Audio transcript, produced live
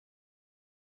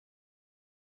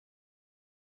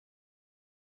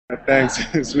Thanks.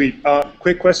 Sweet.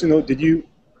 Quick question though, did you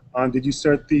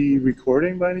start the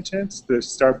recording by any chance? The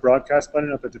start broadcast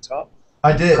button up at the top?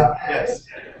 I did, yes.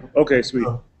 Okay, sweet.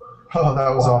 Oh, that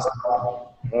was awesome.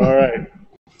 All right.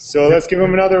 So let's give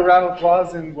him another round of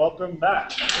applause and welcome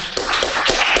back.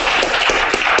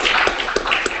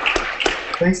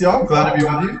 Thanks, y'all. Glad to be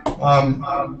with you.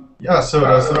 Yeah, so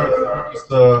to start,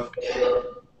 just a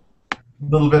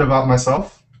little bit about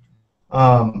myself.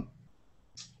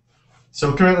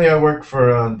 So currently I work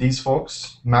for these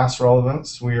folks, Mass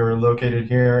Relevance. We are located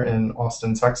here in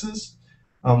Austin, Texas.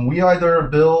 We either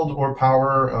build or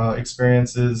power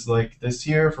experiences like this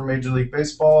here for Major League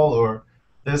Baseball, or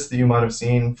this that you might have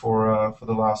seen for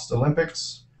the last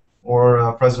Olympics,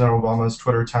 or President Obama's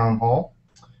Twitter town hall.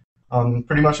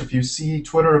 Pretty much if you see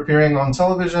Twitter appearing on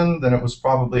television, then it was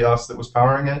probably us that was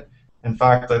powering it. In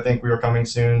fact, I think we are coming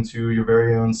soon to your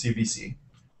very own CBC.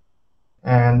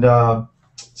 And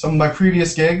some of my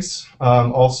previous gigs,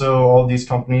 also all of these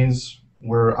companies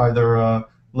were either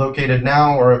located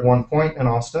now or at one point in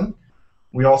Austin.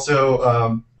 We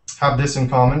also have this in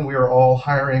common. We are all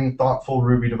hiring thoughtful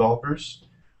Ruby developers.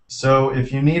 So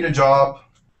if you need a job,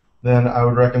 then I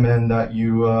would recommend that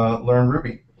you learn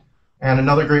Ruby. And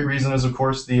another great reason is, of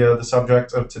course, the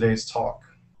subject of today's talk.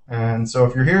 And so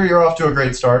if you're here, you're off to a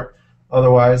great start.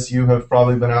 Otherwise, you have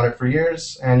probably been at it for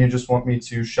years, and you just want me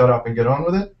to shut up and get on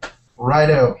with it.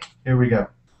 Righto, here we go.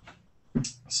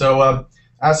 So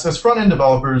as front-end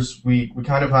developers, we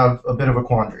kind of have a bit of a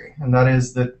quandary, and that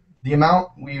is that the amount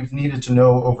we've needed to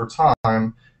know over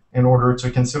time in order to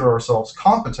consider ourselves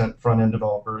competent front-end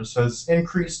developers has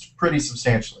increased pretty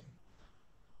substantially.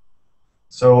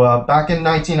 So back in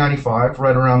 1995,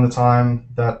 right around the time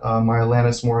that my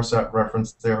Alanis Morissette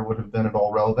reference there would have been at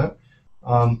all relevant,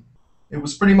 it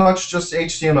was pretty much just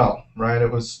HTML, right? It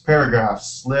was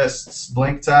paragraphs, lists,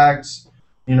 blink tags,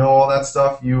 you know, all that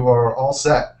stuff. You are all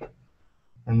set.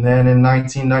 And then in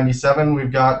 1997,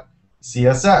 we've got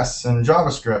CSS and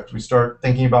JavaScript. We start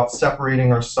thinking about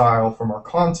separating our style from our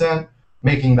content,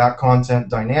 making that content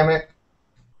dynamic.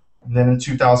 And then in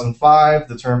 2005,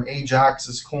 the term Ajax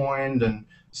is coined and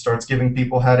starts giving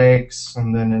people headaches.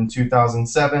 And then in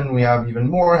 2007, we have even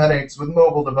more headaches with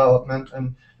mobile development.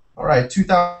 And all right,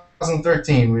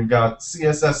 2013, we've got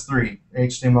CSS3,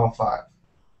 HTML5.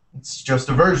 It's just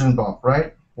a version bump,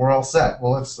 right? We're all set.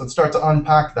 Well, let's start to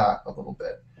unpack that a little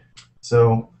bit.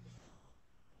 So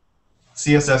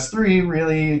CSS3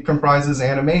 really comprises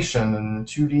animation and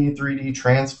 2D, 3D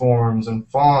transforms and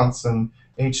fonts, and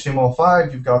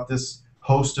HTML5, you've got this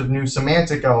host of new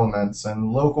semantic elements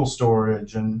and local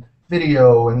storage and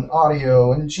video and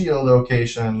audio and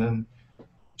geolocation, and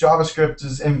JavaScript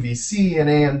is MVC and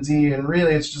AMD, and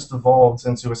really it's just evolved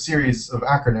into a series of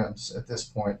acronyms at this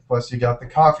point. Plus you got the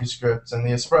coffee script and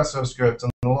the espresso script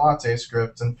and the latte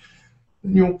script, and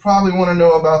you'll probably want to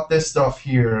know about this stuff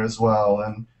here as well,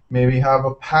 and maybe have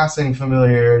a passing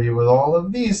familiarity with all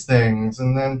of these things,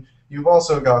 and then you've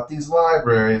also got these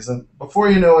libraries, and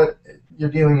before you know it, you're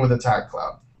dealing with a tag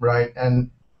cloud, right? And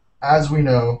as we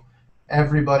know,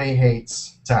 everybody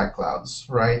hates tag clouds,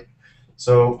 right?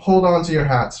 So hold on to your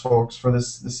hats, folks, for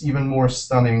this even more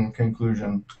stunning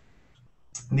conclusion.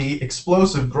 The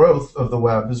explosive growth of the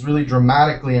web has really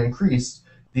dramatically increased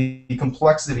the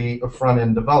complexity of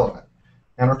front-end development.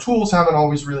 And our tools haven't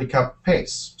always really kept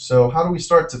pace. So how do we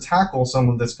start to tackle some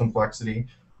of this complexity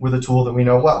with a tool that we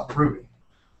know well, Ruby?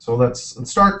 So let's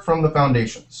start from the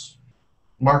foundations.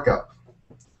 Markup.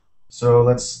 So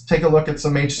let's take a look at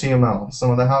some HTML,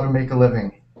 some of the how to make a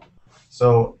living.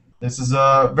 So this is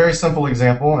a very simple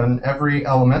example, and every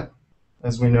element,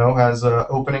 as we know, has an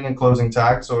opening and closing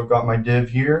tag. So I've got my div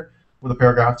here with a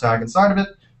paragraph tag inside of it.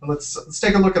 And let's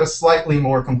take a look at a slightly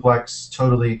more complex,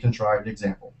 totally contrived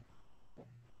example.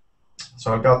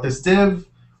 So I've got this div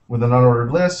with an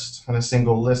unordered list and a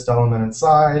single list element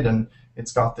inside, and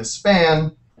it's got this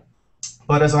span.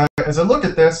 But as I look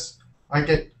at this, I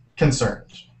get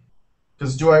concerned.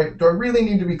 Because do I really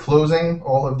need to be closing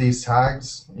all of these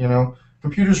tags? You know,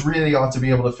 computers really ought to be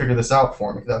able to figure this out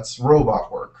for me. That's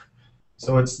robot work.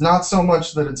 So it's not so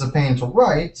much that it's a pain to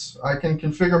write. I can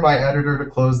configure my editor to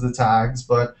close the tags,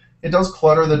 but it does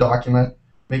clutter the document,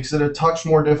 makes it a touch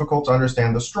more difficult to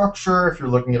understand the structure if you're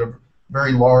looking at a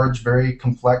very large, very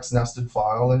complex nested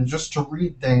file, and just to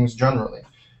read things generally.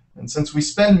 And since we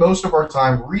spend most of our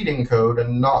time reading code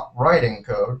and not writing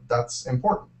code, that's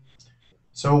important.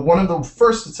 So one of the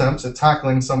first attempts at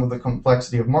tackling some of the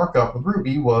complexity of markup with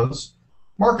Ruby was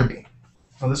Markaby.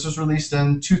 Now, this was released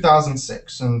in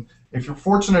 2006, and if you're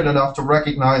fortunate enough to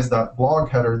recognize that blog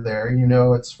header there, you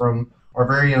know it's from our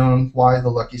very own Why the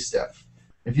Lucky Stiff.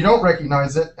 If you don't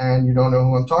recognize it and you don't know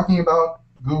who I'm talking about,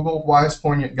 Google Wise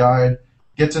Poignant Guide,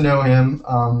 get to know him.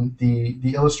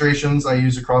 The illustrations I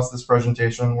use across this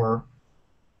presentation were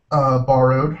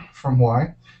borrowed from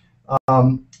Y.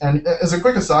 And as a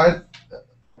quick aside,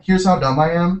 here's how dumb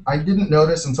I am. I didn't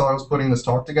notice until I was putting this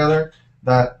talk together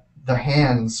that the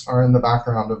hands are in the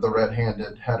background of the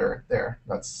red-handed header there.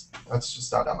 That's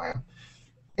just how dumb I am.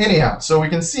 Anyhow, so we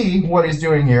can see what he's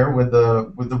doing here with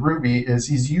the Ruby is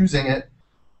he's using it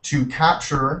to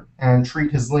capture and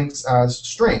treat his links as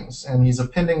strings, and he's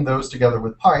appending those together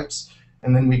with pipes,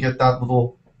 and then we get that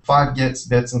little 5gets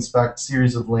bits inspect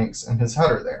series of links in his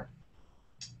header there.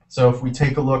 So if we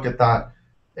take a look at that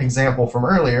example from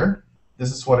earlier,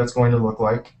 this is what it's going to look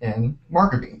like in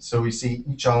Markov. So we see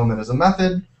each element is a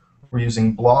method. We're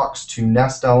using blocks to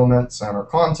nest elements and our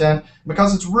content.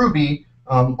 Because it's Ruby,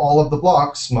 all of the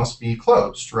blocks must be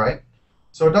closed, right?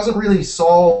 So it doesn't really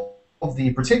solve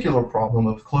the particular problem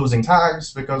of closing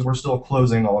tags because we're still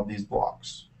closing all of these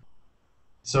blocks.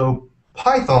 So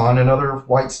Python and other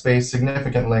white space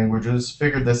significant languages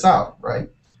figured this out, right?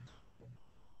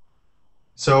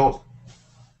 So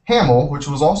Haml, which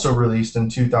was also released in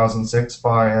 2006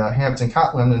 by Hampton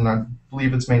Catlin, and I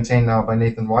believe it's maintained now by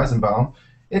Nathan Weizenbaum,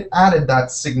 it added that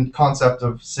concept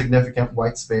of significant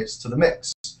white space to the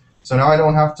mix. So now I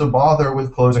don't have to bother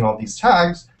with closing all these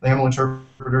tags. The Haml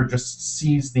interpreter just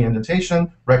sees the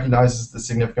indentation, recognizes the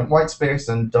significant white space,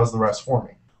 and does the rest for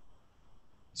me.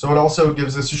 So it also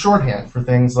gives us a shorthand for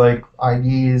things like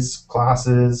IDs,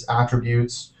 classes,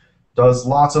 attributes, does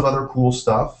lots of other cool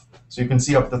stuff. So you can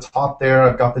see up at the top there,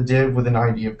 I've got the div with an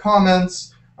ID of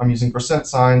comments. I'm using %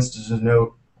 signs to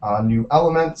denote new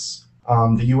elements.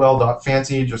 The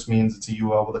ul.fancy just means it's a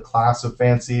UL with a class of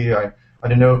fancy. I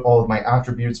denote all of my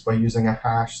attributes by using a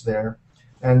hash there.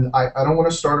 And I don't want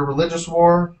to start a religious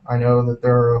war. I know that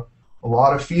there are a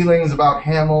lot of feelings about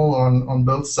Haml on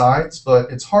both sides, but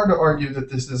it's hard to argue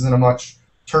that this isn't a much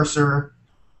terser,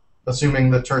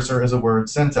 assuming that terser is a word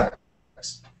syntax.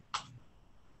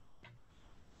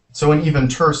 So an even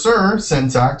terser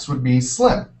syntax would be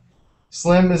Slim.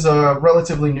 Slim is a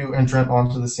relatively new entrant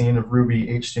onto the scene of Ruby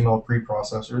HTML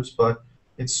preprocessors, but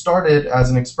it started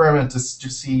as an experiment to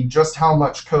see just how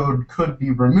much code could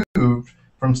be removed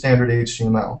from standard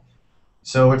HTML.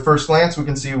 So at first glance, we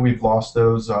can see we've lost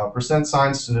those %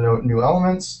 signs to denote new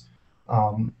elements.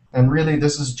 And really,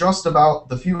 this is just about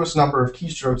the fewest number of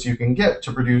keystrokes you can get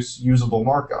to produce usable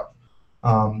markup.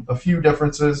 A few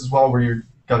differences as well, where you've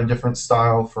got a different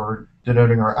style for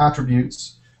denoting our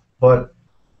attributes. But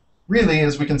really,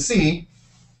 as we can see,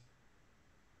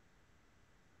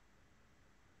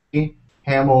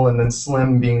 Haml and then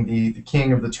Slim being the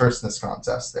king of the terseness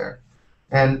contest there.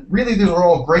 And really, these are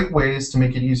all great ways to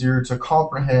make it easier to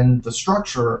comprehend the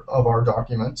structure of our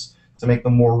documents, to make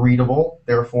them more readable,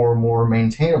 therefore more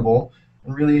maintainable,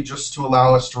 and really just to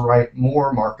allow us to write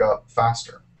more markup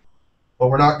faster. But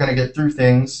we're not going to get through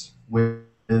things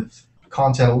with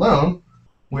content alone.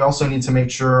 We also need to make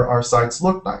sure our sites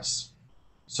look nice.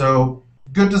 So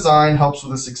good design helps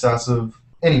with the success of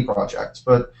any project,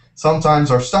 but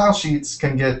sometimes our style sheets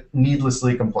can get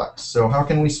needlessly complex. So how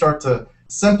can we start to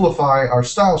simplify our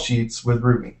style sheets with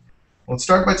Ruby? Let's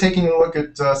start by taking a look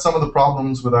at some of the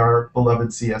problems with our beloved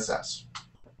CSS.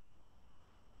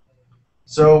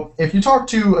 So if you talk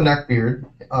to a neckbeard,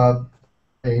 a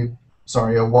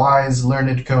wise,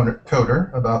 learned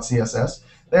coder about CSS,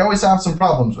 they always have some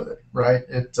problems with it, right?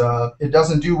 It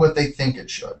doesn't do what they think it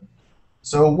should.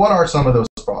 So what are some of those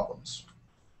problems?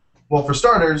 Well, for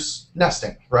starters,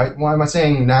 nesting, right? Why am I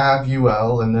saying nav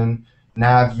ul and then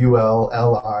nav ul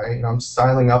li? You know, I'm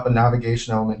styling up a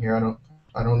navigation element here.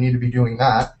 I don't need to be doing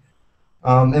that.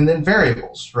 And then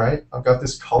variables, right? I've got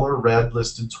this color red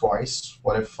listed twice.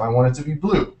 What if I want it to be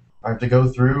blue? I have to go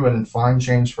through and find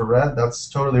change for red. That's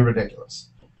totally ridiculous.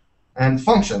 And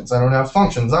functions. I don't have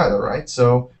functions either, right?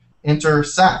 So enter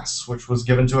Sass, which was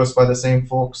given to us by the same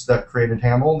folks that created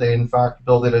Haml. They, in fact,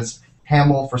 built it as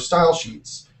Haml for style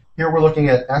sheets. Here we're looking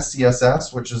at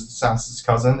SCSS, which is Sass's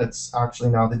cousin. It's actually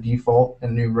now the default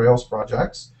in new Rails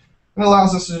projects. And it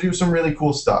allows us to do some really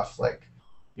cool stuff. Like,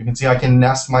 you can see I can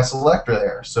nest my selector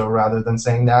there. So rather than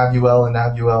saying navul and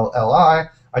navul li,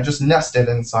 I just nest it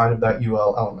inside of that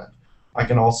ul element. I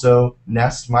can also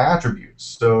nest my attributes.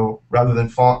 So rather than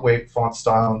font weight, font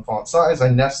style, and font size, I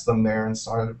nest them there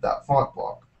inside of that font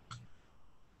block.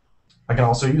 I can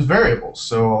also use variables.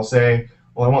 So I'll say,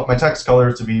 well, I want my text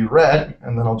color to be red,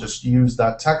 and then I'll just use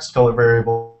that text color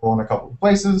variable in a couple of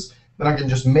places. Then I can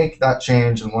just make that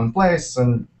change in one place,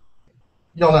 and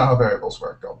you'll know how variables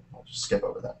work. I'll just skip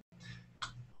over that.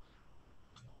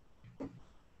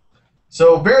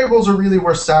 So variables are really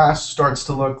where Sass starts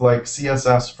to look like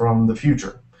CSS from the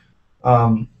future.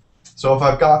 So if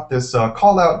I've got this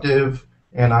callout div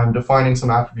and I'm defining some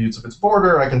attributes of its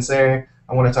border, I can say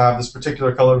I want it to have this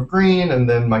particular color of green, and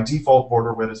then my default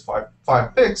border width is 5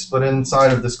 pixels. But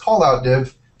inside of this callout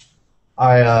div,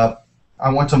 I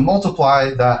want to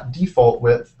multiply that default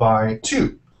width by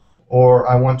 2, or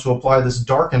I want to apply this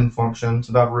darken function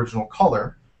to that original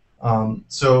color.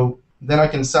 So then I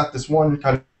can set this one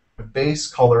kind of base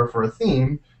color for a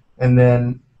theme, and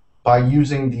then by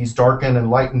using these darken and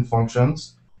lighten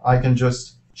functions, I can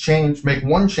just make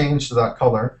one change to that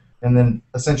color, and then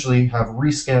essentially have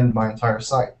reskinned my entire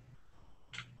site.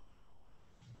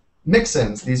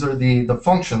 Mixins, these are the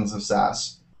functions of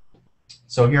Sass.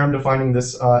 So here I'm defining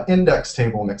this index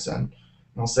table mixin.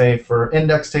 I'll say for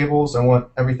index tables, I want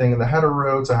everything in the header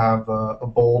row to have a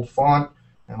bold font,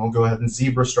 and I'll go ahead and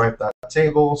zebra stripe that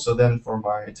table. So then for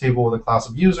my table with a class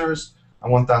of users, I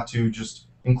want that to just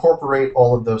incorporate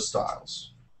all of those styles.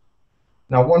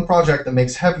 Now, one project that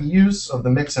makes heavy use of the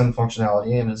mixin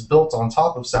functionality and is built on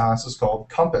top of Sass is called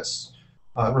Compass.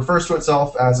 It refers to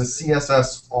itself as a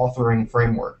CSS authoring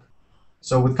framework.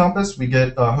 So with Compass, we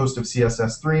get a host of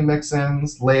CSS3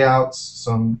 mixins, layouts,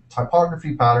 some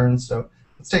typography patterns. So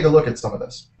let's take a look at some of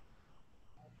this.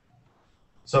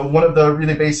 So one of the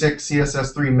really basic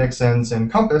CSS3 mixins in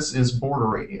Compass is border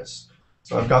radius.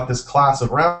 So I've got this class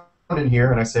of round in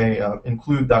here, and I say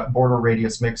include that border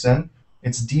radius mixin.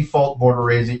 Its default border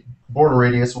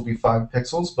radius will be 5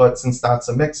 pixels, but since that's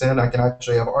a mixin, I can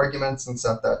actually have arguments and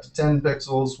set that to 10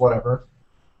 pixels, whatever.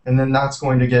 And then that's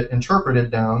going to get interpreted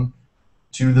down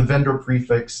to the vendor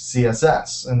prefix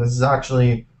CSS. And this is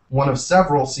actually one of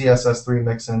several CSS3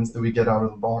 mixins that we get out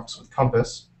of the box with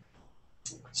Compass.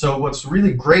 So what's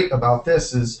really great about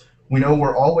this is we know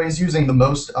we're always using the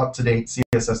most up-to-date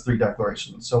CSS3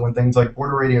 declarations. So when things like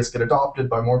border radius get adopted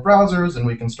by more browsers and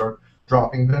we can start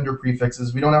dropping vendor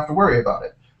prefixes, we don't have to worry about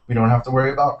it. We don't have to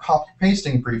worry about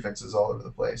copy-pasting prefixes all over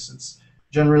the place. It's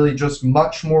generally just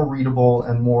much more readable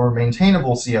and more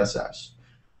maintainable CSS.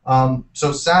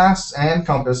 So Sass and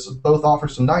Compass both offer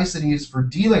some niceties for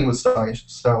dealing with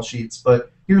style sheets,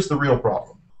 but here's the real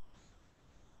problem.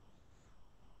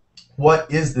 What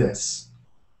is this?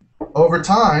 Over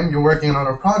time, you're working on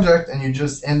a project and you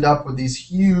just end up with these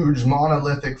huge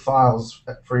monolithic files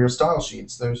for your style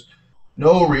sheets. There's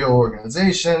no real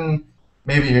organization.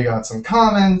 Maybe you got some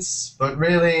comments, but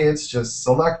really it's just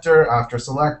selector after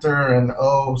selector, and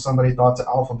oh, somebody thought to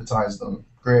alphabetize them.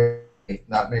 Great,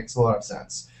 that makes a lot of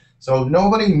sense. So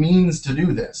nobody means to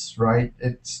do this, right?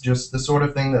 It's just the sort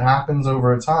of thing that happens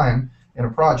over a time in a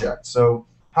project. So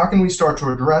how can we start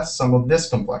to address some of this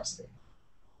complexity?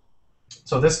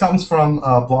 So this comes from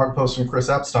a blog post from Chris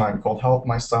Epstein called Help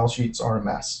My Style Sheets Are a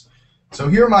Mess. So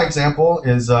here my example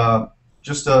is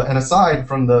just an aside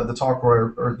from the talk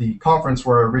or the conference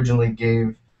where I originally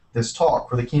gave this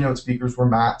talk, where the keynote speakers were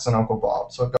Matt's and Uncle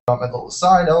Bob. So I've got my little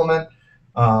aside element,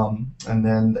 and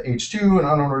then the H2, an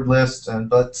unordered list,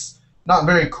 but it's not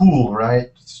very cool, right?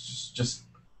 It's just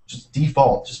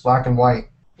default, just black and white.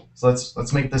 So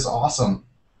let's make this awesome.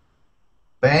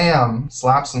 Bam!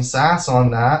 Slap some sass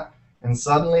on that, and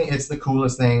suddenly it's the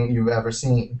coolest thing you've ever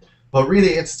seen. But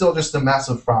really, it's still just a mess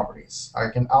of properties. I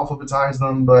can alphabetize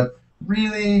them, but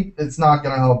really, it's not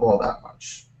going to help all that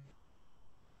much.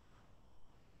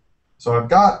 So I've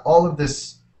got all of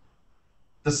this,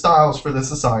 the styles for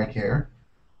this aside here.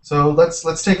 So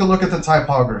let's take a look at the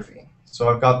typography. So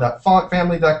I've got that font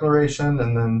family declaration,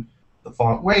 and then the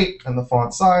font weight and the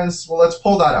font size. Well, let's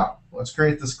pull that out. Let's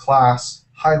create this class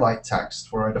highlight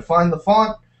text where I define the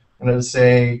font and I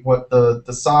say what the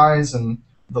size and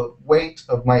the weight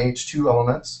of my H2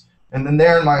 elements. And then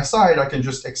there in my aside, I can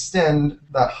just extend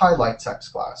that highlight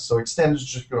text class. So extend is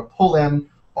just going to pull in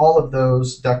all of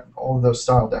those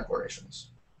style declarations.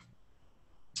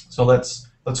 So let's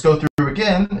go through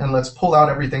again, and let's pull out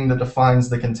everything that defines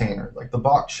the container, like the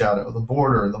box shadow, the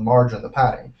border, the margin, the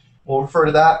padding. We'll refer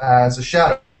to that as a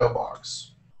shadow box.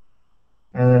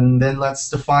 And then let's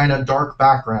define a dark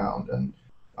background and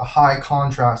a high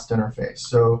contrast interface.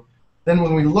 So then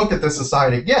when we look at this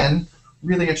aside again,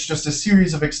 really it's just a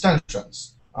series of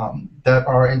extensions that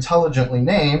are intelligently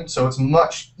named, so it's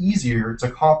much easier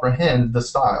to comprehend the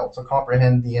style, to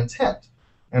comprehend the intent.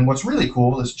 And what's really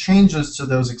cool is changes to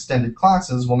those extended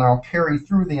classes will now carry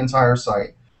through the entire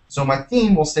site. So my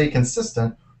theme will stay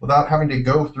consistent without having to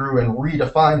go through and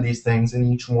redefine these things in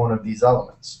each one of these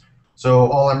elements.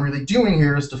 So all I'm really doing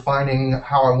here is defining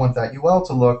how I want that UL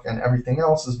to look, and everything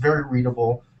else is very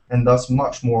readable and thus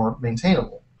much more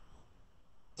maintainable.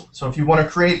 So if you want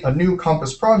to create a new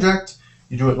Compass project,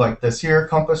 you do it like this here,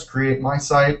 Compass, create my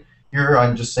site. Here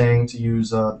I'm just saying to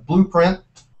use Blueprint,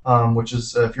 which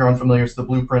is, if you're unfamiliar, it's the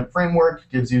Blueprint framework.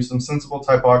 It gives you some sensible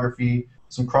typography,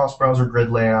 some cross-browser grid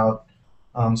layout,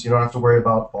 so you don't have to worry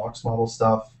about box model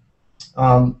stuff.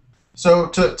 So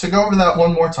to go over that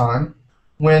one more time,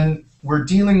 when we're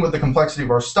dealing with the complexity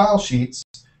of our style sheets,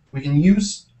 we can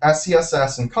use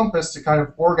SCSS and Compass to kind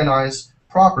of organize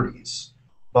properties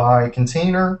by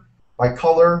container, by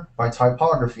color, by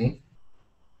typography.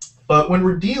 But when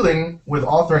we're dealing with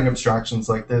authoring abstractions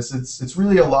like this, it's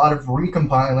really a lot of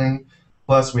recompiling.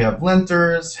 Plus, we have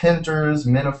linters, hinters,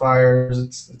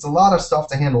 minifiers. It's a lot of stuff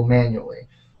to handle manually.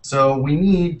 So we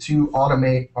need to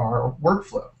automate our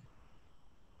workflow.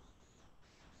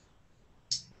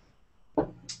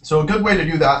 So a good way to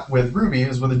do that with Ruby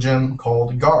is with a gem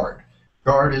called guard.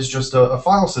 Guard is just a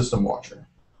file system watcher.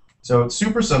 So it's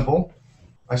super simple.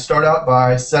 I start out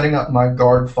by setting up my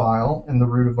guard file in the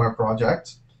root of my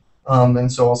project.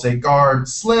 And so I'll say guard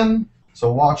slim,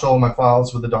 so watch all my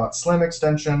files with the .slim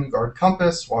extension, guard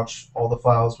compass, watch all the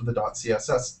files with the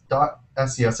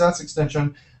 .scss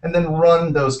extension, and then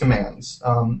run those commands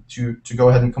to go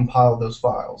ahead and compile those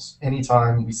files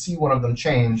anytime we see one of them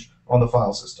change on the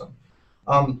file system.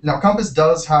 Now Compass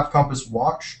does have Compass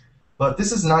Watch, but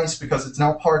this is nice because it's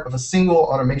now part of a single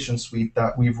automation suite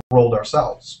that we've rolled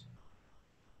ourselves.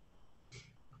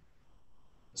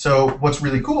 So what's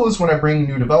really cool is when I bring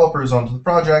new developers onto the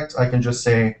project, I can just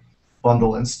say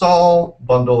bundle install,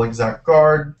 bundle exec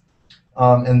guard,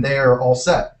 and they're all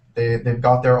set. They've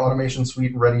got their automation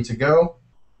suite ready to go.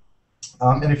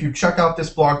 And if you check out this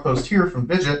blog post here from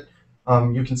Vidget,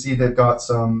 you can see they've got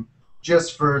some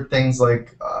just for things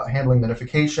like handling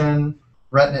minification,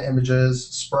 retina images,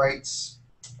 sprites,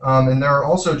 and there are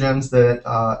also gems that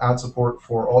add support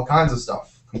for all kinds of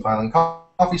stuff, compiling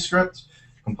CoffeeScript,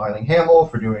 compiling Haml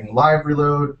for doing live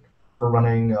reload, for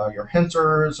running your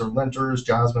hinters or linters,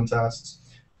 Jasmine tests.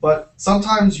 But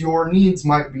sometimes your needs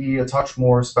might be a touch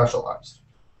more specialized.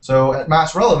 So at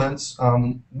Mass Relevance,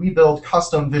 we build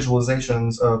custom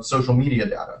visualizations of social media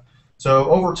data. So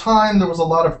over time, there was a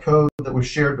lot of code that was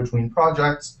shared between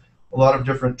projects, a lot of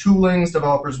different toolings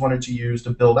developers wanted to use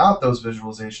to build out those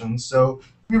visualizations. So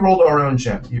we rolled our own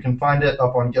gem. You can find it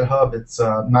up on GitHub. It's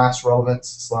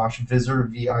massrelevance/Vizr,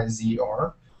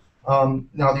 V-I-Z-R.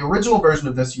 Now, the original version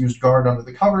of this used Guard under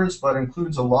the covers, but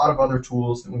includes a lot of other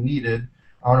tools that we needed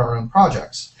on our own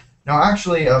projects. Now,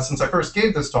 actually, since I first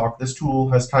gave this talk, this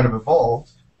tool has kind of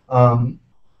evolved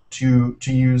to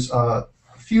use a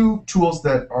few tools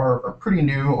that are pretty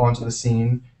new onto the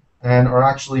scene and are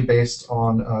actually based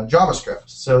on JavaScript.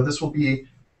 So this will be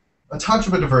a touch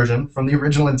of a diversion from the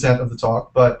original intent of the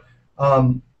talk, but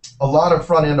a lot of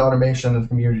front-end automation in the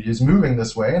community is moving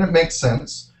this way, and it makes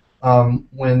sense.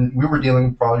 When we were dealing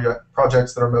with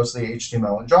projects that are mostly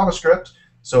HTML and JavaScript,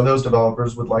 so those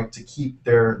developers would like to keep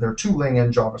their tooling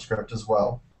in JavaScript as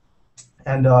well.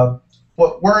 And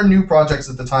what were new projects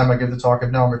at the time I gave the talk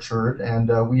have now matured,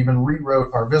 and we even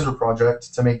rewrote our Vizr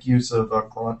project to make use of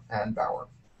Grunt and Bower.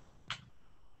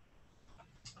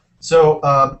 So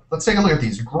let's take a look at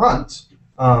these. Grunt,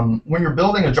 when you're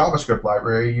building a JavaScript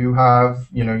library, you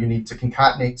need to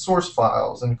concatenate source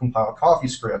files and compile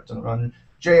CoffeeScript and run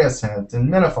JSHint and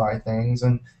minify things,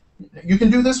 and you can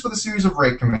do this with a series of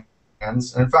rake commands.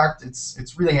 And in fact,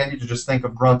 it's really handy to just think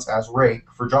of Grunt as rake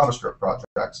for JavaScript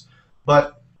projects.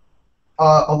 But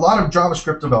a lot of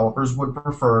JavaScript developers would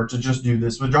prefer to just do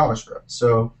this with JavaScript.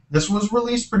 So this was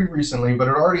released pretty recently, but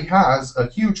it already has a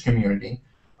huge community.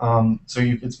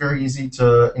 It's very easy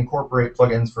to incorporate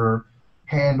plugins for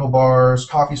Handlebars,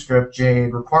 CoffeeScript,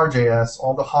 Jade, Require.js,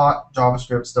 all the hot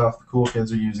JavaScript stuff the cool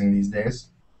kids are using these days.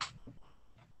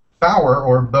 Bower,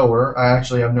 or Bower, I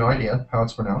actually have no idea how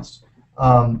it's pronounced,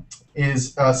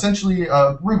 is essentially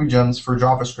Ruby gems for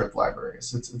JavaScript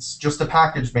libraries. It's just a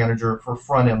package manager for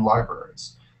front-end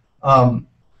libraries.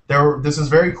 This is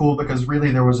very cool because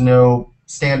really there was no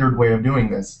standard way of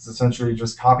doing this. It's essentially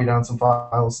just copy down some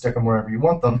files, stick them wherever you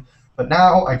want them. But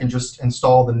now I can just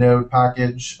install the node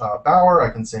package Bower. I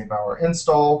can say Bower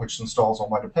install, which installs all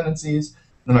my dependencies.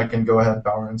 Then I can go ahead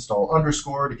Bower install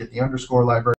underscore to get the underscore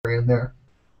library in there.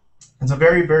 It's a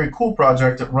very, very cool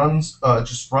project. It runs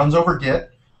just runs over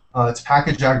Git. It's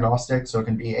package agnostic, so it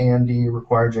can be AMD,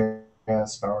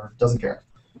 Require.js, Bower, doesn't care.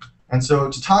 And so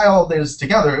to tie all this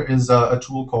together is a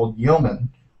tool called Yeoman.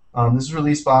 This is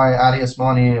released by Adi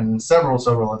Osmani and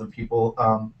several other people.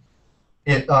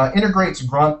 It integrates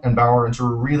Grunt and Bower into a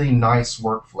really nice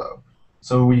workflow.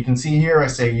 So you can see here I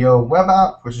say yo web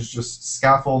app, which is just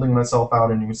scaffolding myself out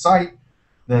a new site.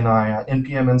 Then I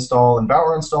npm install and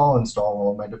Bower install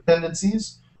all my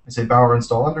dependencies. I say Bower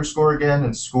install underscore again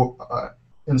and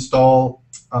install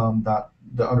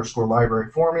the underscore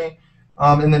library for me.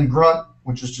 And then Grunt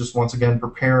which is just, once again,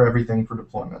 prepare everything for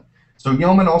deployment. So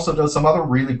Yeoman also does some other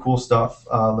really cool stuff,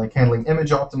 like handling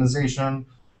image optimization,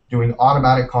 doing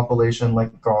automatic compilation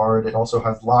like Guard. It also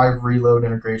has live reload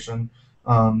integration.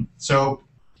 So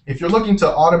if you're looking to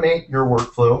automate your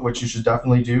workflow, which you should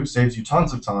definitely do, saves you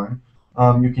tons of time,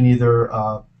 you can either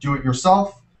do it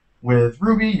yourself with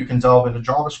Ruby, you can delve into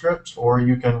JavaScript, or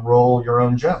you can roll your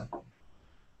own gem.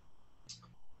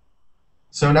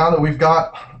 So now that we've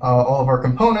got all of our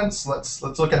components, let's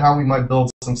look at how we might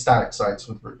build some static sites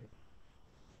with Ruby.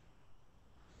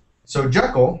 So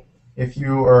Jekyll, if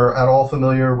you are at all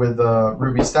familiar with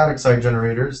Ruby static site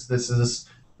generators, this is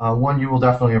one you will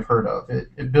definitely have heard of.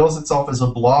 It bills itself as a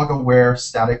blog-aware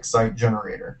static site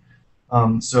generator.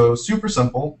 So super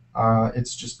simple.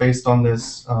 It's just based on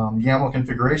this YAML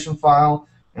configuration file,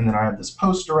 and then I have this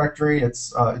post directory.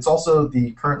 It's also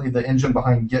currently the engine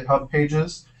behind GitHub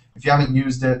Pages. If you haven't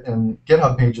used it in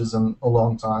GitHub Pages in a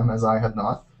long time, as I had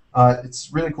not, it's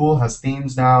really cool. It has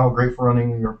themes now, great for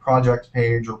running your project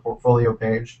page or portfolio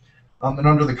page. And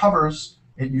under the covers,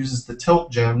 it uses the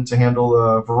Tilt gem to handle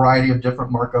a variety of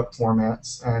different markup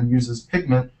formats and uses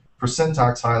Pigment for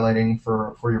syntax highlighting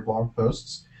for your blog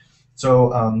posts.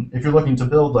 So if you're looking to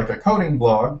build like a coding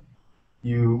blog,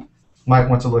 you might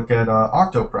want to look at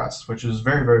Octopress, which is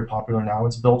very, very popular now.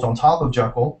 It's built on top of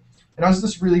Jekyll. It has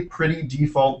this really pretty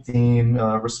default theme,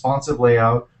 responsive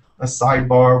layout, a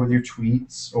sidebar with your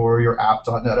tweets or your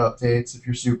app.net updates if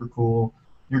you're super cool,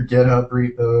 your GitHub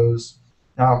repos.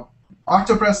 Now,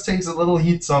 Octopress takes a little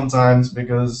heat sometimes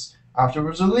because after it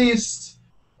was released,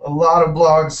 a lot of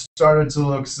blogs started to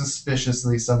look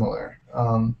suspiciously similar.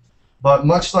 But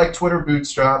much like Twitter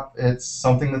Bootstrap, it's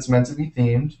something that's meant to be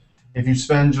themed. If you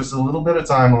spend just a little bit of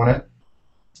time on it,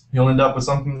 you'll end up with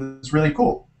something that's really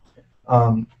cool.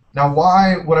 Now,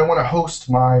 why would I want to host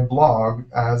my blog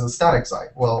as a static site?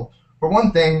 Well, for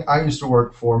one thing, I used to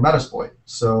work for Metasploit,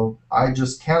 so I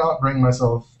just cannot bring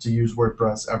myself to use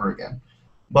WordPress ever again.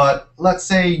 But let's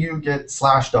say you get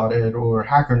slashdotted or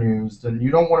Hacker Newsed, and you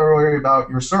don't want to worry about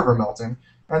your server melting,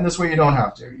 and this way you don't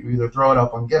have to. You either throw it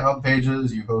up on GitHub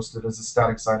Pages, you host it as a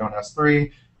static site on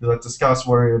S3, you let Disqus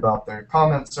worry about their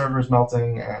comment servers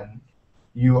melting, and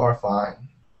you are fine.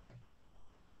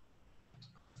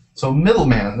 So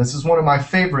Middleman, this is one of my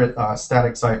favorite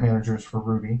static site managers for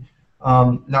Ruby.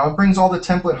 Now it brings all the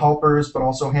template helpers, but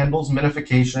also handles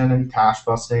minification and cache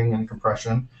busting and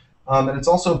compression. And it's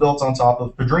also built on top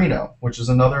of Padrino, which is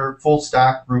another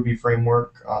full-stack Ruby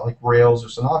framework like Rails or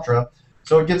Sinatra.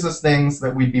 So it gives us things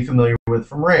that we'd be familiar with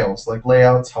from Rails, like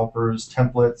layouts, helpers,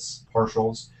 templates,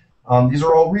 partials. These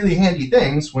are all really handy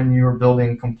things when you're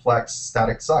building complex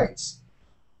static sites.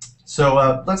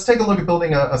 So let's take a look at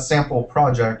building a sample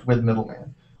project with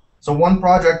Middleman. So one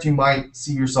project you might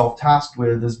see yourself tasked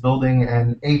with is building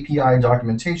an API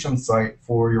documentation site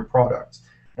for your product.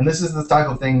 And this is the type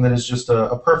of thing that is just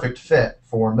a perfect fit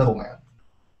for Middleman.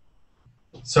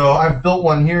 So I've built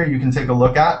one here you can take a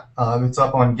look at. It's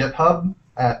up on GitHub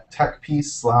at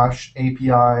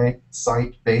techpiece/API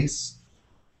site base.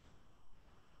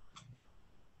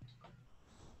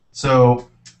 So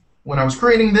when I was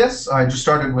creating this, I just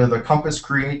started with a Compass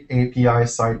Create API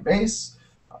site base.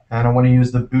 And I want to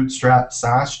use the Bootstrap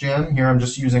Sass gem. Here I'm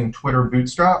just using Twitter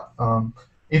Bootstrap.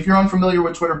 If you're unfamiliar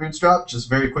with Twitter Bootstrap, just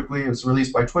very quickly, it was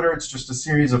released by Twitter. It's just a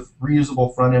series of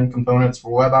reusable front-end components for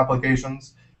web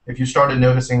applications. If you started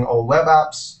noticing all web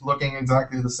apps looking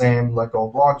exactly the same, like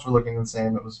all blogs were looking the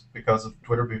same, it was because of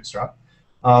Twitter Bootstrap.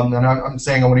 And I'm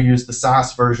saying I want to use the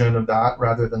Sass version of that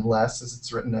rather than less, as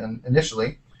it's written in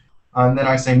initially. And then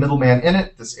I say middleman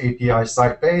init, this API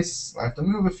site base. I have to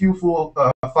move a few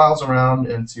files around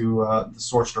into the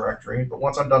source directory. But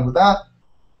once I'm done with that,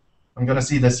 I'm going to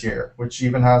see this here, which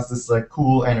even has this like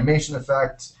cool animation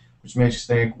effect, which makes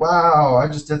you think, wow, I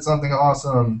just did something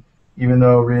awesome, even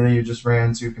though really you just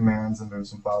ran 2 commands and moved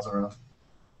some files around.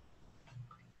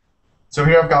 So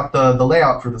here I've got the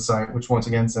layout for the site, which once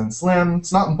again is in Slim.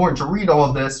 It's not important to read all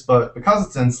of this, but because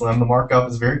it's in Slim, the markup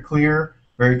is very clear,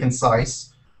 very concise.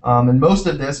 And most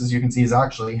of this, as you can see, is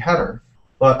actually header.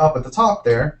 But up at the top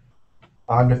there,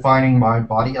 I'm defining my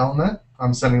body element.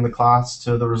 I'm setting the class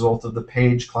to the result of the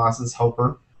page class's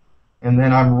helper. And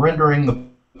then I'm rendering the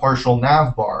partial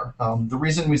nav bar. The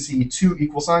reason we see 2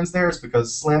 equal signs there is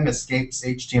because Slim escapes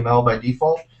HTML by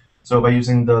default. So by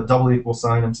using the double equal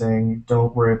sign, I'm saying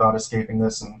don't worry about escaping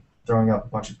this and throwing up a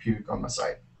bunch of puke on my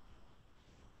site.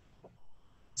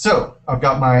 So I've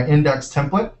got my index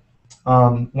template.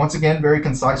 Once again, very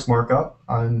concise markup.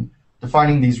 I'm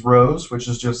defining these rows, which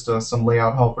is just some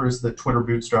layout helpers that Twitter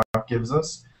Bootstrap gives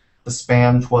us. The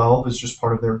span 12 is just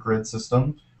part of their grid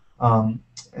system. And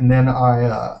then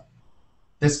I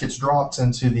this gets dropped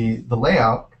into the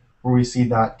layout where we see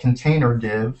that container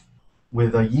div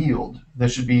with a yield.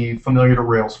 This should be familiar to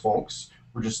Rails folks.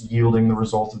 We're just yielding the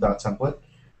result of that template.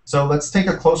 So let's take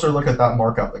a closer look at that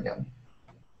markup again.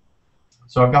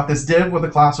 So I've got this div with a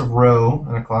class of row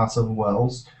and a class of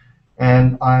wells,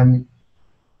 and I'm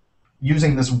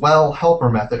using this well helper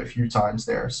method a few times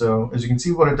there. So as you can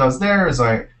see, what it does there is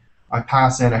I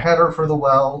pass in a header for the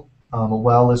well. A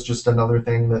well is just another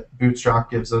thing that Bootstrap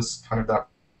gives us, kind of that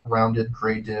rounded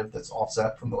gray div that's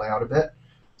offset from the layout a bit.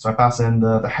 So I pass in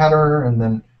the header and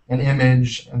then an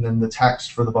image and then the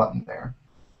text for the button there.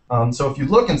 So if you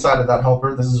look inside of that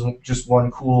helper, this is just one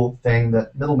cool thing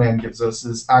that Middleman gives us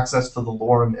is access to the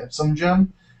lorem ipsum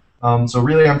gem. So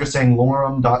really I'm just saying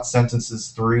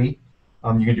lorem.sentences3.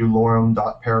 You can do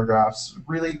lorem.paragraphs.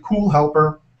 Really cool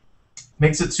helper.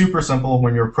 Makes it super simple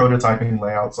when you're prototyping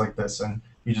layouts like this and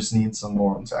you just need some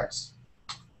lorem text.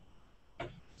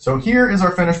 So here is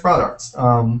our finished product.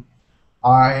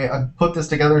 I put this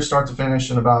together start to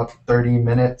finish in about 30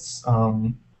 minutes,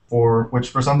 which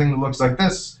for something that looks like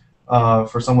this,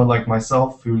 for someone like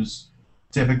myself who's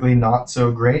typically not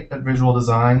so great at visual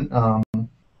design,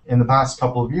 in the past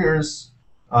couple of years,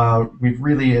 we've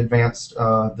really advanced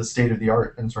the state of the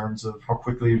art in terms of how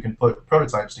quickly you can put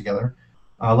prototypes together.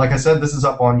 Like I said, this is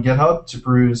up on GitHub to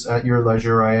peruse at your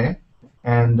leisure.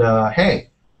 And hey,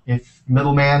 if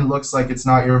Middleman looks like it's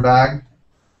not your bag,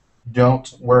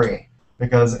 don't worry,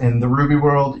 because in the Ruby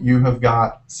world, you have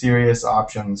got serious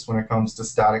options when it comes to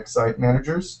static site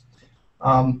managers.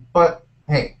 But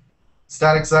hey,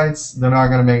 static sites, they're not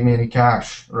going to make me any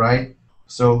cash, right?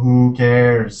 So who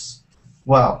cares?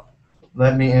 Well,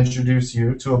 let me introduce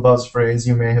you to a buzz phrase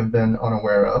you may have been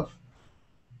unaware of.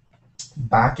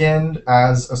 Backend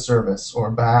as a service,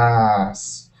 or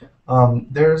BaaS.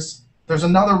 There's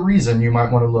another reason you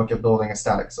might want to look at building a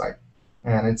static site,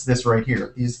 and it's this right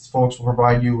here. These folks will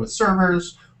provide you with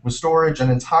servers, with storage,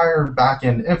 and entire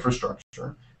backend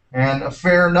infrastructure. And a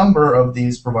fair number of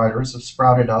these providers have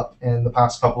sprouted up in the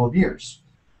past couple of years.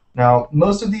 Now,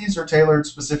 most of these are tailored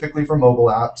specifically for mobile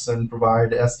apps and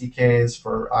provide SDKs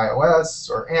for iOS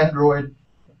or Android.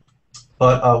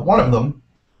 But one of them,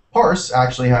 Parse,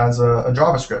 actually has a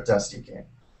JavaScript SDK.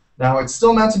 Now, it's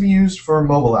still meant to be used for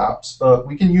mobile apps, but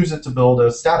we can use it to build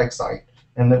a static site,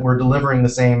 and that we're delivering the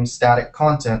same static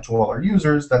content to all our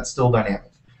users that's still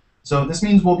dynamic. So this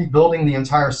means we'll be building the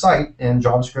entire site in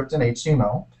JavaScript and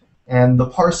HTML, and the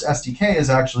Parse SDK is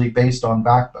actually based on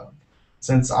Backbone.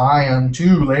 Since I am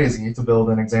too lazy to build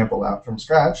an example app from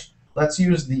scratch, let's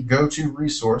use the go-to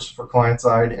resource for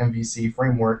client-side MVC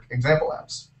framework example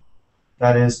apps.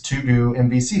 That is To-Do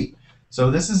MVC. So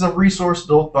this is a resource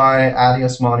built by Adi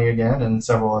Osmani again and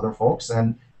several other folks,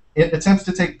 and it attempts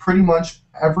to take pretty much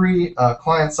every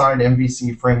client-side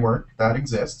MVC framework that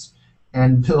exists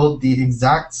and build the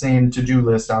exact same to-do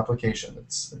list application.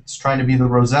 It's trying to be the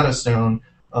Rosetta Stone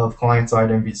of client-side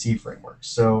MVC frameworks.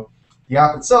 So the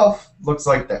app itself looks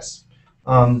like this.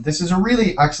 This is a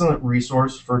really excellent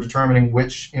resource for determining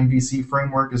which MVC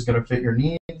framework is going to fit your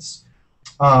needs.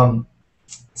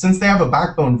 Since they have a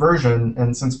Backbone version,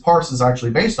 and since Parse is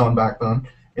actually based on Backbone,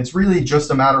 it's really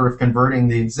just a matter of converting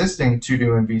the existing To-Do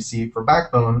MVC for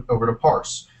Backbone over to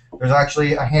Parse. There's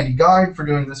actually a handy guide for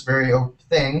doing this very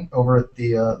thing over at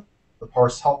the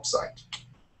Parse help site.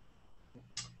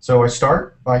 So I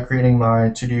start by creating my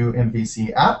To-Do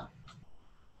MVC app.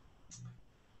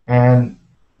 And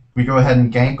we go ahead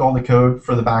and gank all the code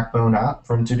for the Backbone app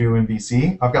from To-Do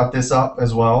MVC. I've got this up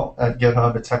as well at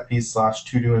GitHub at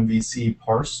techpiece/todomvc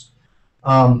parse.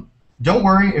 Don't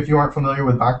worry if you aren't familiar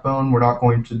with Backbone. We're not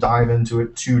going to dive into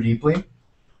it too deeply.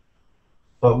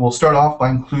 But we'll start off by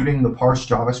including the Parse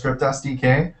JavaScript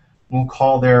SDK. We'll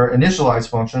call their initialize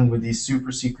function with these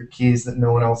super secret keys that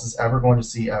no one else is ever going to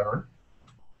see ever.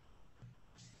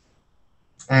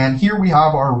 And here we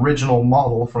have our original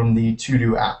model from the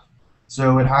To-Do app.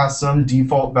 So it has some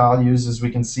default values, as we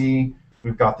can see.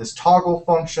 We've got this toggle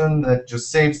function that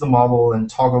just saves the model and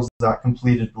toggles that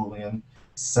completed Boolean.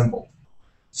 Simple.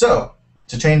 So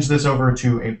to change this over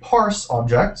to a parse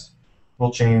object,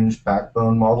 we'll change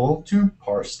Backbone model to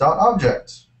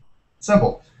parse.object.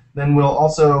 Simple. Then we'll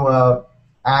also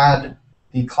add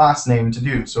the class name to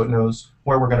do, so it knows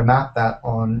where we're going to map that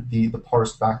on the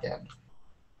parse backend.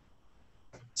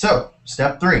 So,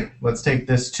 step 3. Let's take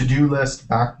this to-do list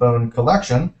Backbone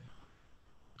collection,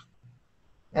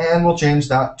 and we'll change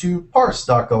that to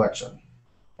parse.collection.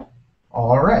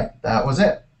 All right, that was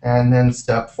it. And then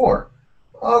step 4.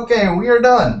 Okay, we are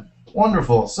done.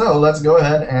 Wonderful. So let's go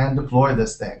ahead and deploy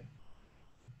this thing.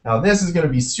 Now this is going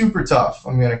to be super tough.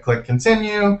 I'm going to click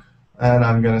continue, and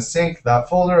I'm going to sync that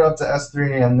folder up to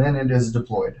S3, and then it is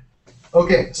deployed.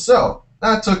 Okay, so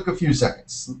that took a few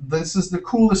seconds. This is the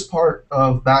coolest part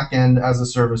of backend as a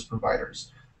service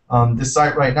providers. This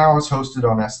site right now is hosted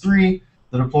on S3.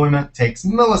 The deployment takes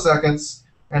milliseconds,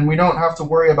 and we don't have to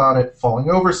worry about it falling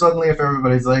over suddenly if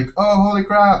everybody's like, oh, holy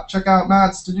crap, check out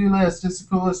Matt's to-do list, it's the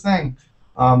coolest thing.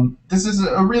 This is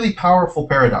a really powerful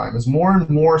paradigm. As more and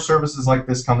more services like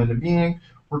this come into being,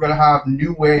 we're going to have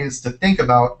new ways to think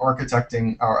about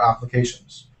architecting our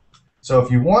applications. So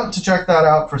if you want to check that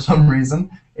out for some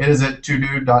reason, it is at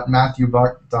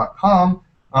todo.matthewbuck.com.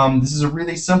 This is a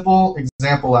really simple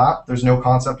example app. There's no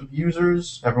concept of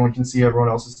users. Everyone can see everyone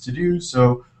else's to-dos.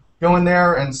 So go in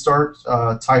there and start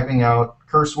typing out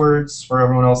curse words for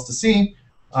everyone else to see.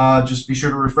 Just be sure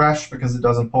to refresh because it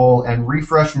doesn't pull, and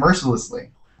refresh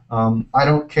mercilessly. I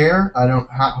don't care. I don't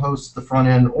host the front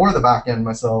end or the back end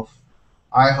myself.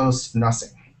 I host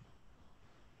nothing.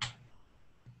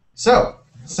 So,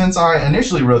 since I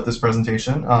initially wrote this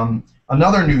presentation,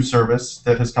 another new service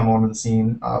that has come onto the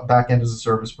scene, backend as a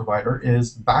service provider,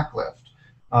 is Backlift.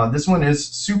 This one is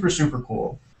super, super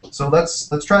cool. So let's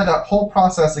try that whole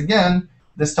process again,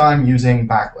 this time using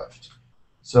Backlift.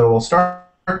 So we'll start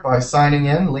by signing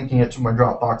in, linking it to my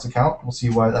Dropbox account. We'll see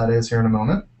why that is here in a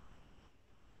moment.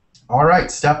 All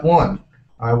right, step 1.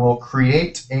 I will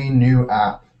create a new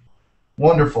app.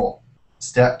 Wonderful.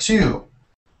 Step 2.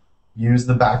 Use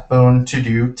the Backbone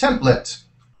to-do template.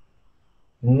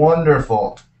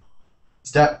 Wonderful.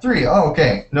 Step 3. Oh,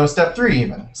 okay. No, step 3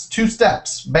 even. It's 2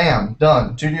 steps. Bam.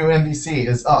 Done. To-do MVC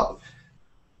is up.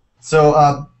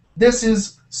 So this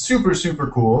is super,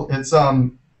 super cool.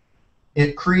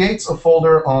 It creates a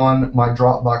folder on my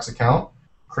Dropbox account,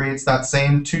 creates that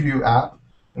same to-do app,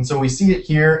 and so we see it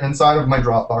here inside of my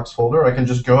Dropbox folder. I can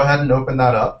just go ahead and open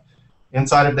that up.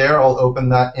 Inside of there, I'll open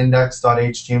that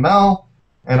index.html,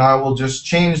 and I will just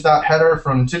change that header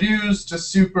from to-dos to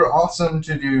super awesome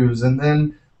to-dos, and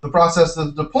then the process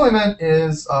of deployment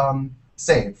is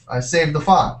save. I save the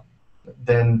file.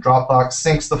 Then Dropbox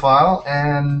syncs the file,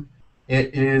 and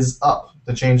it is up.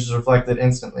 The change is reflected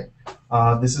instantly.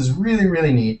 This is really,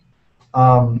 really neat.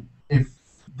 If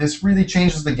this really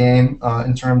changes the game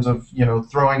in terms of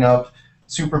throwing up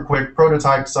super quick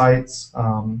prototype sites.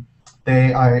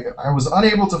 I was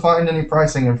unable to find any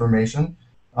pricing information.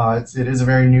 It is a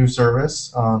very new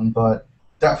service, but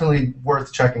definitely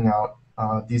worth checking out.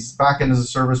 These backend as a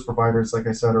service providers, like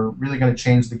I said, are really going to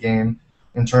change the game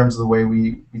in terms of the way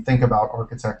we think about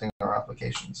architecting our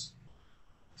applications.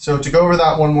 So to go over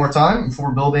that one more time, if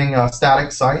we're building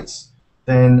static sites,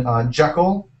 then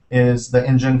Jekyll is the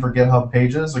engine for GitHub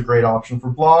Pages, a great option for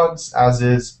blogs, as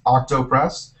is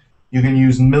Octopress. You can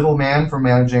use Middleman for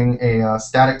managing a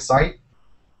static site,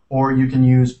 or you can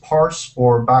use Parse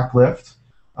or Backlift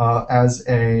as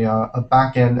a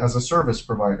backend as a service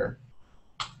provider.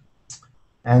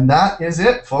 And that is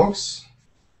it, folks.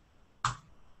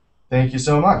 Thank you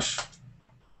so much.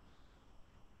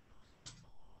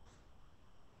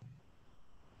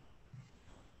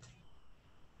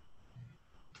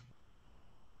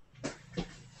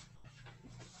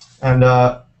 And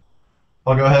I'll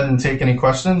go ahead and take any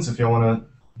questions if you want to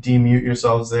demute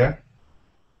yourselves there.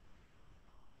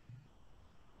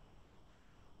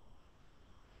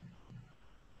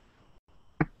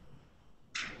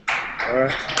 All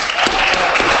right.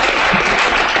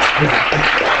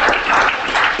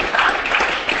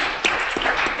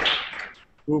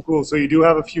 Cool, cool. So you do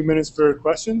have a few minutes for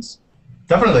questions?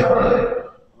 Definitely.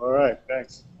 All right,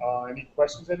 thanks. Any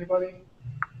questions, anybody?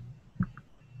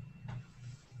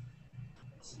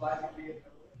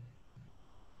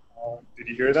 Did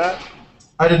you hear that?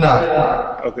 I did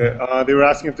not. Okay. They were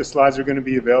asking if the slides are going to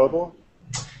be available.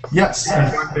 Yes, in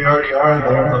fact, they already are.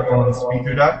 They're up on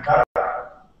SpeakerDeck.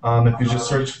 If you just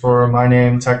search for my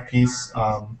name, TechPiece,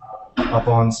 up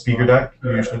on SpeakerDeck,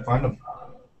 you usually find them.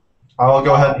 I'll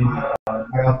go ahead and I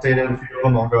updated a few of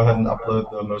them. I'll go ahead and upload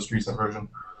the most recent version.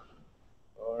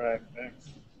 All right, thanks.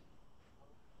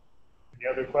 Any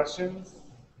other questions?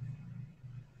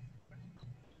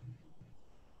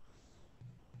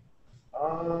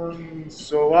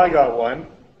 So I got one.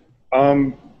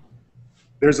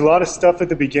 There's a lot of stuff at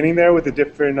the beginning there with the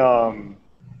different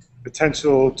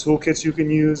potential toolkits you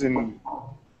can use, and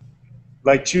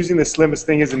like choosing the slimmest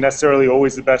thing isn't necessarily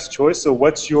always the best choice. So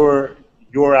what's your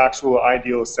actual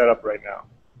ideal setup right now?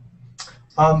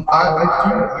 I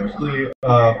do actually.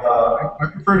 I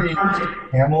prefer to use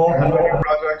Camel in my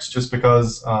projects just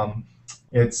because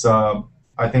it's.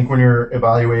 I think when you're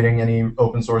evaluating any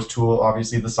open source tool,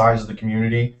 obviously the size of the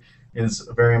community is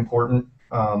very important,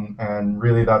 and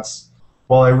really that's.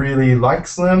 While I really like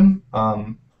Slim,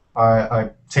 I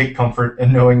take comfort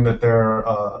in knowing that there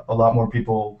are a lot more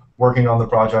people working on the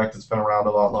project. It's been around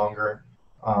a lot longer,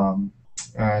 and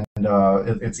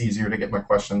it's easier to get my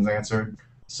questions answered.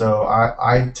 So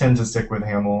I tend to stick with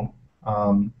Haml.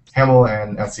 Haml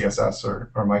and SCSS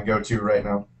are my go-to right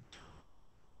now.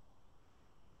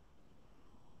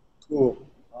 Cool.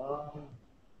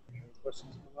 Any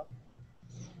questions come up?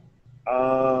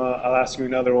 I'll ask you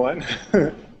another one.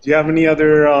 Do you have any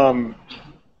other,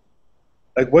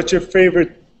 like, what's your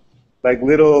favorite, like,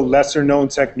 little lesser known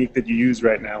technique that you use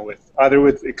right now with, either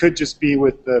with, it could just be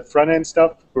with the front end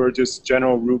stuff or just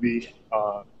general Ruby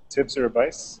tips or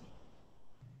advice?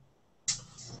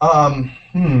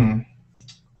 That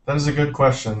is a good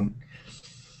question.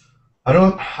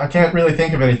 I can't really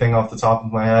think of anything off the top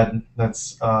of my head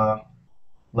that's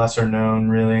lesser known,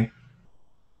 really.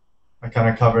 I kind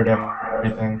of covered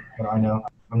everything that I know.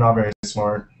 I'm not very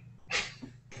smart.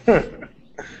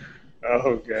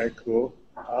 Okay, cool.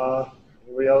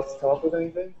 Anybody else come up with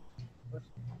anything?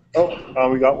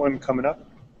 Oh, we got one coming up.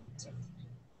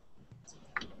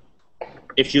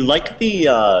 If you like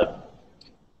the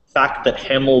fact that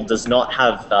Haml does not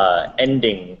have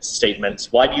ending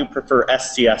statements, why do you prefer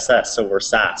SCSS over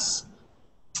Sass?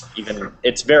 Even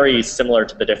it's very similar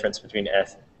to the difference between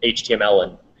HTML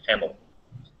and Haml.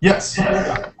 Yes,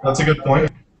 that's a good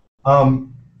point.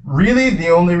 Really, the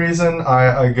only reason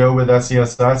I go with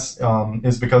SCSS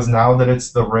is because now that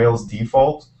it's the Rails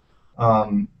default,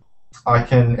 I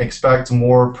can expect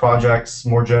more projects,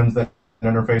 more gens that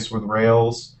interface with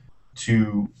Rails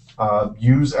to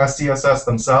use SCSS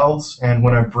themselves. And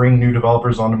when I bring new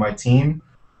developers onto my team,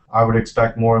 I would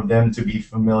expect more of them to be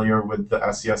familiar with the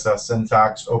SCSS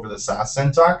syntax over the Sass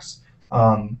syntax.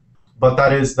 But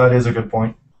that is a good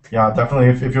point. Yeah, definitely.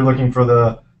 If you're looking for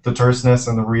the terseness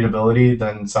and the readability,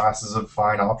 then Sass is a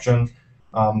fine option.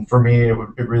 For me,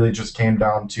 it really just came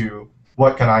down to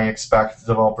what can I expect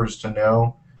developers to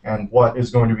know and what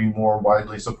is going to be more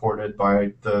widely supported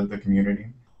by the community.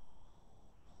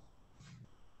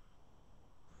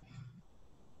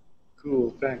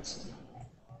 Cool, thanks.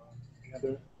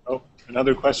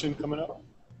 Another question coming up?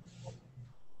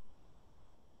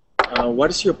 What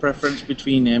is your preference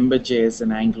between Ember.js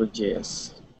and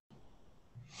AngularJS?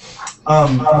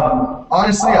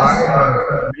 Honestly,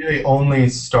 I really only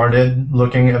started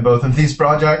looking at both of these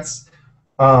projects.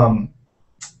 From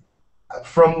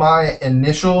my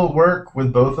initial work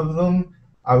with both of them,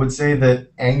 I would say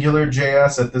that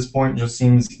AngularJS at this point just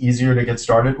seems easier to get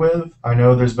started with. I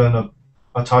know there's been a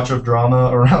touch of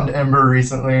drama around Ember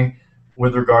recently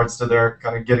with regards to their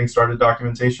kind of getting started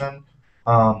documentation.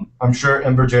 I'm sure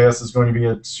Ember.js is going to be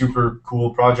a super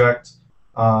cool project.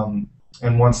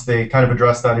 And once they kind of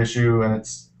address that issue and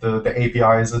the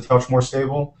API is a touch more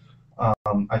stable,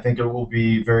 I think it will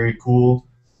be very cool.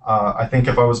 I think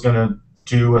if I was going to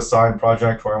do a side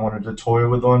project where I wanted to toy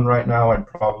with one right now, I'd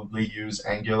probably use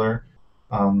Angular,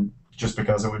 just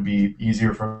because it would be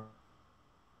easier for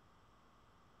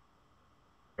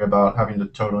about having to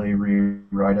totally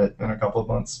rewrite it in a couple of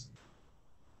months.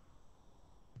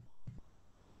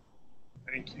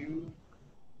 Thank you.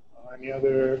 Any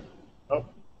other? Oh,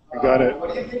 we got it.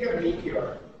 What do you think of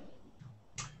Meteor?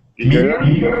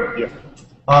 Meteor? Yeah.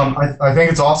 I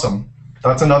think it's awesome.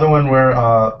 That's another one where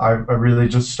I really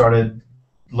just started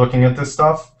looking at this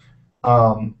stuff.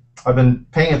 I've been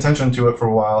paying attention to it for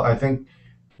a while. I think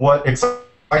what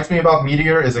excites me about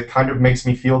Meteor is it kind of makes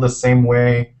me feel the same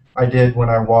way I did when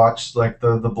I watched like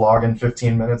the blog in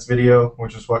 15 minutes video,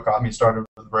 which is what got me started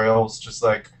with Rails. Just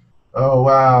like, oh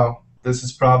wow, this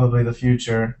is probably the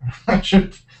future. I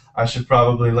should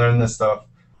probably learn this stuff.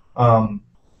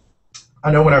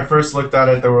 I know when I first looked at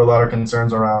it, there were a lot of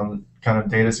concerns around kind of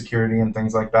data security and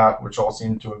things like that, which all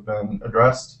seem to have been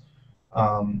addressed.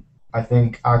 I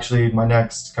think actually my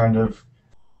next kind of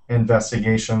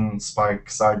investigation Spike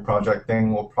side project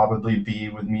thing will probably be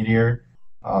with Meteor,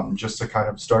 just to kind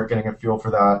of start getting a feel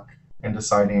for that and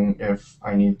deciding if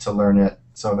I need to learn it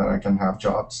so that I can have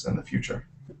jobs in the future.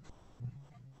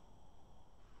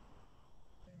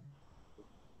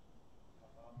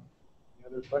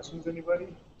 Any other questions, anybody?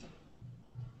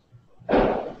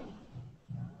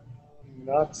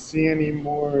 Not see any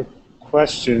more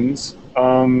questions.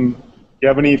 You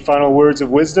have any final words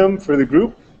of wisdom for the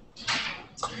group?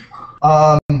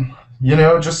 You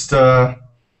know, just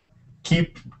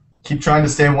keep trying to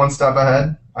stay one step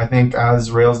ahead. I think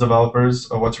as Rails developers,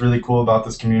 what's really cool about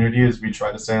this community is we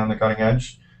try to stay on the cutting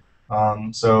edge.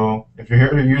 So if you're here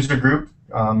to use the group,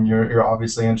 you're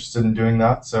obviously interested in doing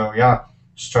that. So yeah,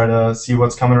 just try to see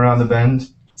what's coming around the bend,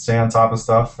 stay on top of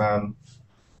stuff, and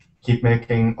keep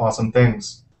making awesome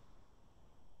things.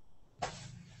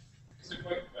 Just a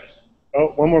quick question.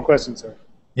 Oh, one more question, sir.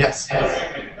 Yes.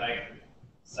 Like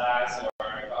SAS or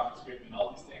CoffeeScript and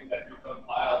all these things that you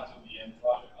compile to the end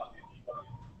product of the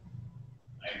debugging.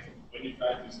 Like when you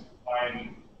try to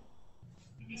find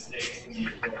the mistakes in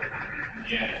the code in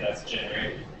the end that's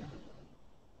generated.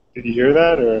 Did you hear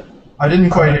that, or? I didn't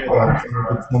quite hear that.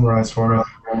 It's summarized for us.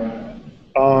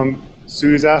 So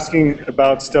he was asking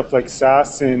about stuff like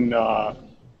SAS and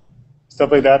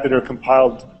stuff like that are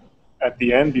compiled at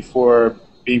the end before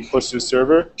being pushed to the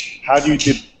server. How do you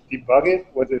debug it?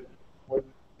 Did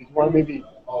you want to maybe?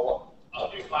 How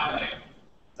do you find like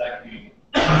exactly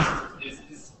is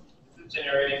it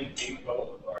generating clean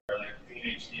code or like clean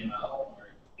HTML or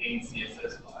clean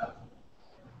CSS file?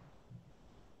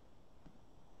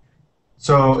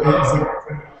 So,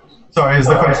 is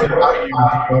the question how do you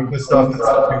debug this stuff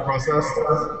that's being processed?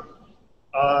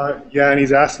 Yeah, and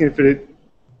he's asking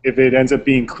if it ends up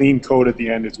being clean code at the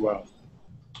end as well.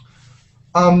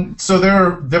 So there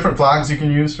are different flags you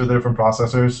can use for the different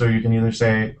processors. So you can either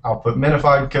say output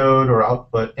minified code or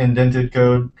output indented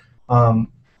code.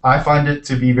 I find it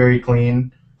to be very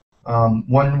clean.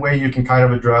 One way you can kind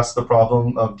of address the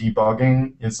problem of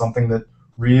debugging is something that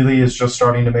really is just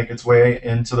starting to make its way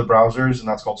into the browsers, and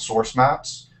that's called source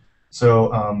maps.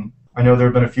 So I know there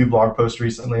have been a few blog posts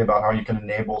recently about how you can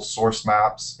enable source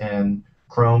maps in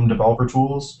Chrome developer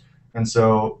tools, and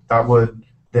so that would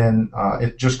then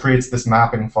it just creates this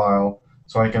mapping file.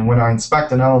 So I can, when I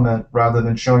inspect an element, rather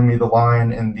than showing me the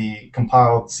line in the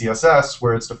compiled CSS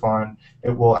where it's defined,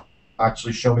 it will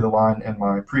actually show me the line in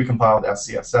my pre-compiled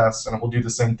SCSS, and it will do the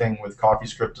same thing with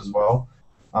CoffeeScript as well.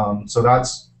 So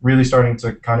that's really starting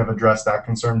to kind of address that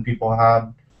concern people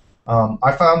had.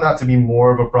 I found that to be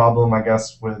more of a problem, I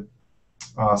guess, with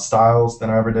styles than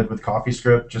I ever did with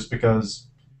CoffeeScript, just because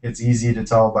it's easy to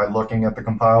tell by looking at the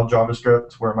compiled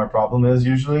JavaScript where my problem is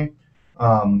usually.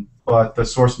 But the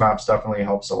source maps definitely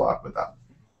helps a lot with that.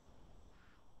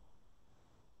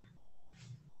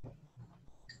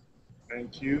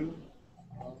 Thank you.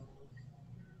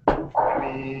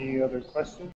 Any other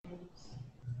questions?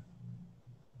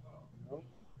 No?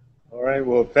 All right,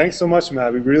 well, thanks so much,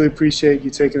 Matt. We really appreciate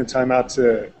you taking the time out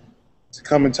to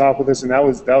come and talk with us, and that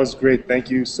was great.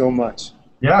 Thank you so much.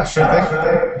 Yeah, sure. Thanks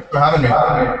for having me.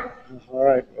 All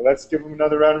right, well, let's give him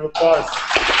another round of applause.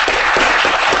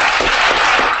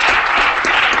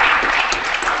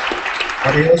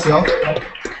 Adios, y'all.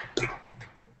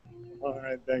 All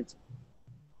right, thanks.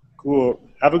 Cool.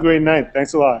 Have a great night.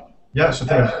 Thanks a lot. Yeah, sure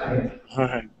thing. All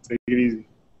right, take it easy.